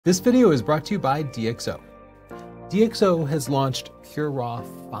This video is brought to you by DxO. DxO has launched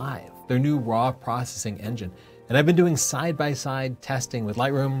PureRAW 5, their new raw processing engine. And I've been doing side-by-side testing with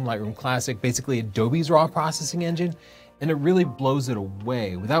Lightroom, Lightroom Classic, basically Adobe's raw processing engine, and it really blows it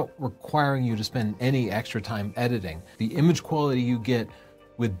away without requiring you to spend any extra time editing. The image quality you get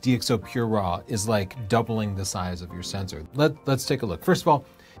with DxO PureRAW is like doubling the size of your sensor. Let's take a look. First of all,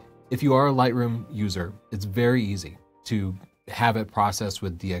 if you are a Lightroom user, it's very easy to have it processed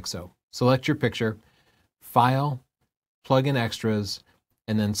with DxO. Select your picture, File, plug in extras,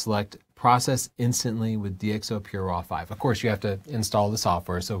 and then select Process Instantly with DxO PureRAW 5. Of course, you have to install the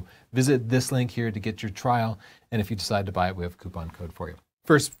software, so visit this link here to get your trial, and if you decide to buy it, we have a coupon code for you.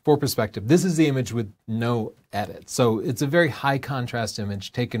 First, for perspective, this is the image with no edit. So it's a very high contrast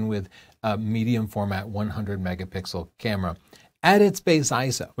image taken with a medium format 100 megapixel camera. At its base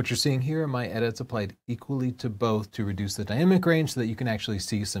ISO, what you're seeing here are my edits applied equally to both to reduce the dynamic range so that you can actually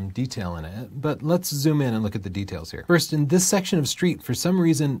see some detail in it. But let's zoom in and look at the details here. First, in this section of street, for some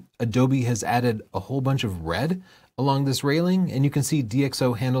reason, Adobe has added a whole bunch of red along this railing, and you can see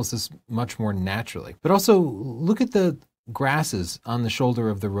DxO handles this much more naturally. But also, look at the grasses on the shoulder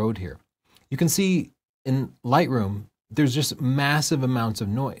of the road here. You can see in Lightroom, there's just massive amounts of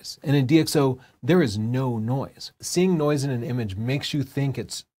noise. And in DxO, there is no noise. Seeing noise in an image makes you think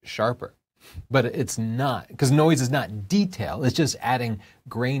it's sharper, but it's not, because noise is not detail, it's just adding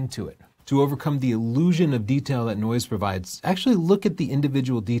grain to it. To overcome the illusion of detail that noise provides, actually look at the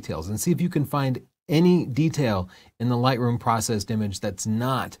individual details and see if you can find any detail in the Lightroom processed image that's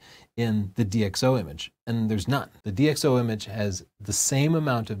not in the DxO image. And there's none. The DxO image has the same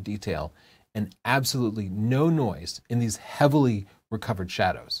amount of detail and absolutely no noise in these heavily recovered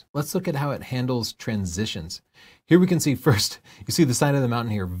shadows. Let's look at how it handles transitions. Here we can see first, you see the side of the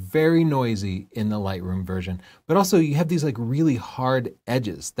mountain here, very noisy in the Lightroom version, but also you have these like really hard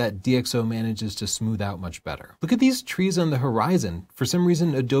edges that DxO manages to smooth out much better. Look at these trees on the horizon. For some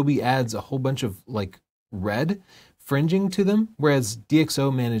reason, Adobe adds a whole bunch of like red fringing to them, whereas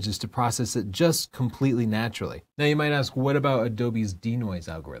DxO manages to process it just completely naturally. Now you might ask, what about Adobe's DeNoise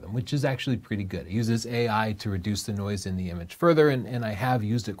algorithm, which is actually pretty good. It uses AI to reduce the noise in the image further, and I have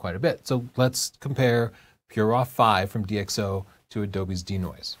used it quite a bit. So let's compare PureRAW 5 from DxO to Adobe's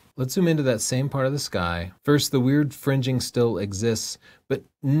DeNoise. Let's zoom into that same part of the sky. First, the weird fringing still exists, but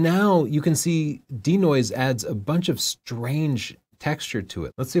now you can see DeNoise adds a bunch of strange texture to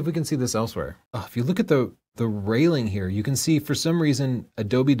it. Let's see if we can see this elsewhere. Oh, if you look at the railing here, you can see for some reason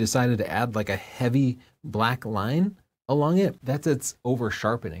Adobe decided to add like a heavy black line along it. That's its over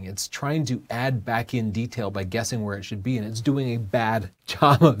sharpening. It's trying to add back in detail by guessing where it should be, and it's doing a bad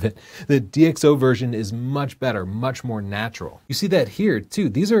job of it. The DxO version is much better, much more natural. You see that here too.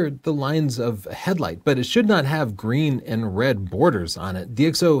 These are the lines of a headlight, but it should not have green and red borders on it.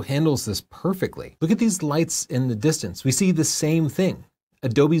 DxO handles this perfectly. Look at these lights in the distance. We see the same thing.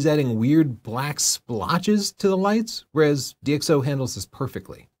 Adobe's adding weird black splotches to the lights, whereas DxO handles this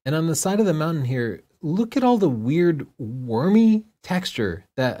perfectly. And on the side of the mountain here, look at all the weird wormy texture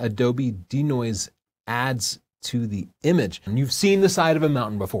that Adobe DeNoise adds to the image. And you've seen the side of a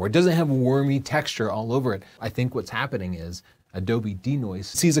mountain before. It doesn't have wormy texture all over it. I think what's happening is Adobe DeNoise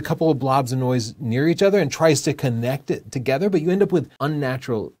sees a couple of blobs of noise near each other and tries to connect it together, but you end up with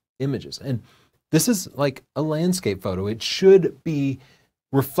unnatural images. And this is like a landscape photo. It should be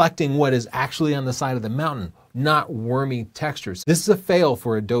reflecting what is actually on the side of the mountain, not wormy textures. This is a fail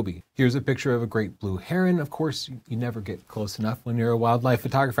for Adobe. Here's a picture of a great blue heron. Of course, you never get close enough when you're a wildlife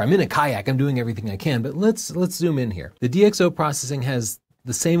photographer. I'm in a kayak, I'm doing everything I can, but let's zoom in here. The DxO processing has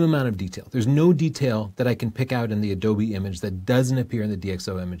the same amount of detail. There's no detail that I can pick out in the Adobe image that doesn't appear in the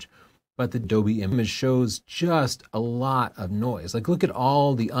DxO image, but the Adobe image shows just a lot of noise. Like look at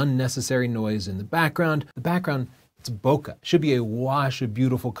all the unnecessary noise in the background. The background, it's bokeh. It should be a wash of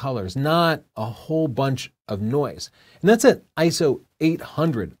beautiful colors, not a whole bunch of noise. And that's at ISO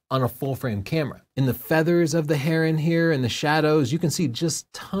 800 on a full frame camera. In the feathers of the heron here and the shadows, you can see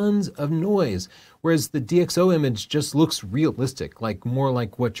just tons of noise, whereas the DxO image just looks realistic, like more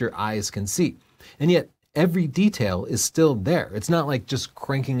like what your eyes can see. And yet every detail is still there. It's not like just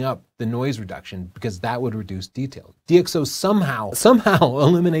cranking up the noise reduction because that would reduce detail. DxO somehow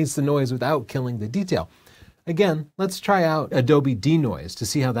eliminates the noise without killing the detail. Again, let's try out Adobe DeNoise to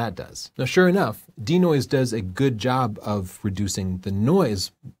see how that does. Now, sure enough, DeNoise does a good job of reducing the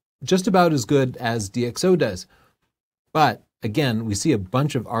noise, just about as good as DxO does. But again, we see a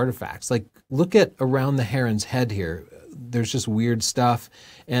bunch of artifacts. Like look at around the heron's head here. There's just weird stuff.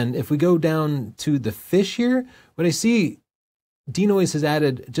 And if we go down to the fish here, what I see, DeNoise has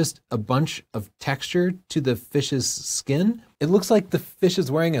added just a bunch of texture to the fish's skin. It looks like the fish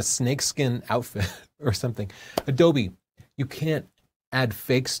is wearing a snakeskin outfit or something. Adobe, you can't add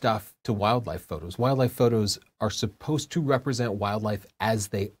fake stuff to wildlife photos. Wildlife photos are supposed to represent wildlife as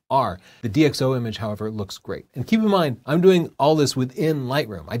they are. The DxO image, however, looks great. And keep in mind, I'm doing all this within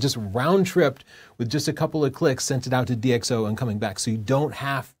Lightroom. I just round-tripped with just a couple of clicks, sent it out to DxO and coming back. So you don't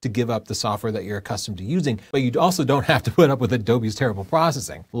have to give up the software that you're accustomed to using, but you also don't have to put up with Adobe's terrible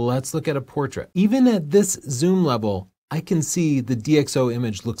processing. Let's look at a portrait. Even at this zoom level, I can see the DxO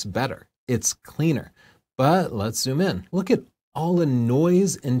image looks better. It's cleaner. But let's zoom in. Look at all the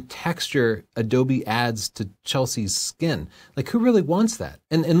noise and texture Adobe adds to Chelsea's skin. Like, who really wants that?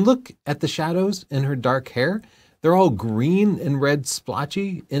 And look at the shadows in her dark hair. They're all green and red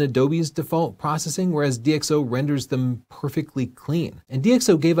splotchy in Adobe's default processing, whereas DxO renders them perfectly clean. And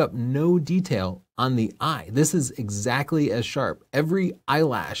DxO gave up no detail on the eye. This is exactly as sharp. Every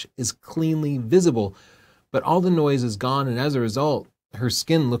eyelash is cleanly visible, but all the noise is gone, and as a result, her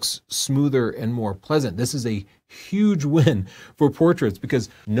skin looks smoother and more pleasant. This is a huge win for portraits because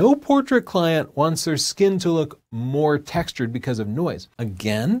no portrait client wants their skin to look more textured because of noise.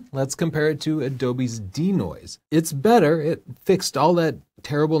 Again, let's compare it to Adobe's DeNoise. It's better. It fixed all that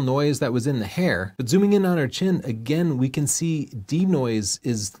terrible noise that was in the hair. But zooming in on her chin, again, we can see DeNoise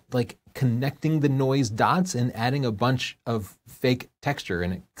is like connecting the noise dots and adding a bunch of fake texture.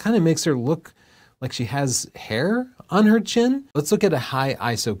 And it kind of makes her look like she has hair on her chin. Let's look at a high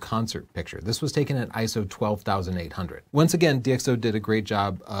ISO concert picture. This was taken at ISO 12,800. Once again, DxO did a great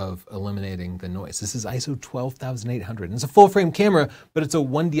job of eliminating the noise. This is ISO 12,800. And it's a full frame camera, but it's a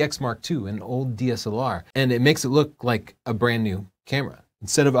 1DX Mark II, an old DSLR. And it makes it look like a brand new camera.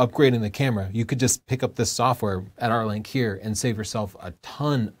 Instead of upgrading the camera, you could just pick up this software at our link here and save yourself a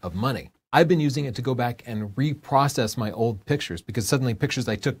ton of money. I've been using it to go back and reprocess my old pictures because suddenly pictures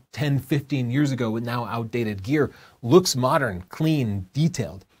I took 10, 15 years ago with now outdated gear looks modern, clean,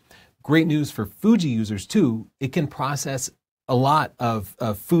 detailed. Great news for Fuji users too. It can process a lot of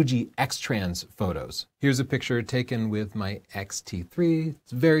Fuji X-Trans photos. Here's a picture taken with my X-T3.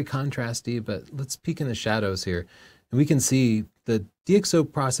 It's very contrasty, but let's peek in the shadows here. And we can see the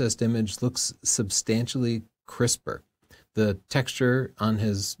DxO processed image looks substantially crisper. The texture on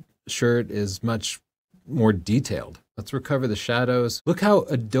his shirt is much more detailed. Let's recover the shadows. Look how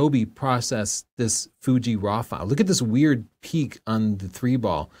Adobe processed this Fuji RAW file. Look at this weird peak on the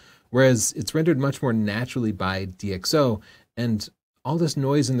 3-ball, whereas it's rendered much more naturally by DxO, and all this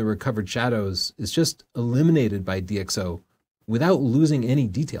noise in the recovered shadows is just eliminated by DxO without losing any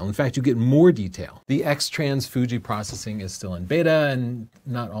detail. In fact, you get more detail. The X-Trans Fuji processing is still in beta, and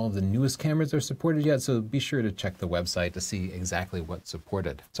not all of the newest cameras are supported yet, so be sure to check the website to see exactly what's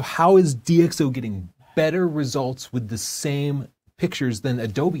supported. So how is DxO getting better results with the same pictures than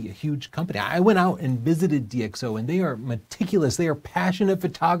Adobe, a huge company? I went out and visited DxO, and they are meticulous. They are passionate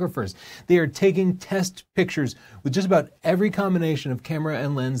photographers. They are taking test pictures with just about every combination of camera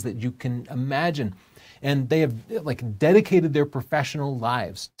and lens that you can imagine. And they have like dedicated their professional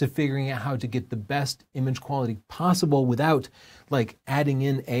lives to figuring out how to get the best image quality possible without like adding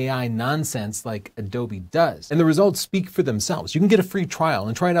in AI nonsense like Adobe does. And the results speak for themselves. You can get a free trial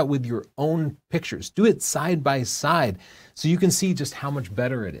and try it out with your own pictures. Do it side by side so you can see just how much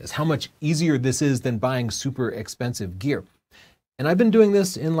better it is, how much easier this is than buying super expensive gear. And I've been doing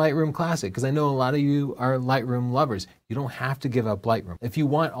this in Lightroom Classic because I know a lot of you are Lightroom lovers. You don't have to give up Lightroom. If you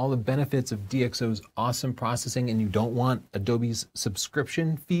want all the benefits of DxO's awesome processing and you don't want Adobe's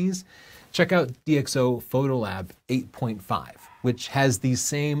subscription fees, check out DxO Photolab 8.5, which has these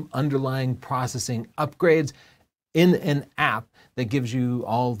same underlying processing upgrades in an app that gives you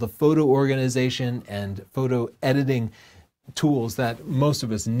all the photo organization and photo editing tools that most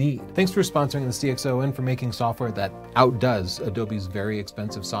of us need. Thanks for sponsoring this DxO and for making software that outdoes Adobe's very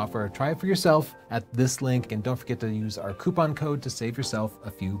expensive software. Try it for yourself at this link, and don't forget to use our coupon code to save yourself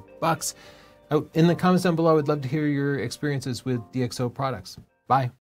a few bucks. In the comments down below, I'd love to hear your experiences with DxO products. Bye.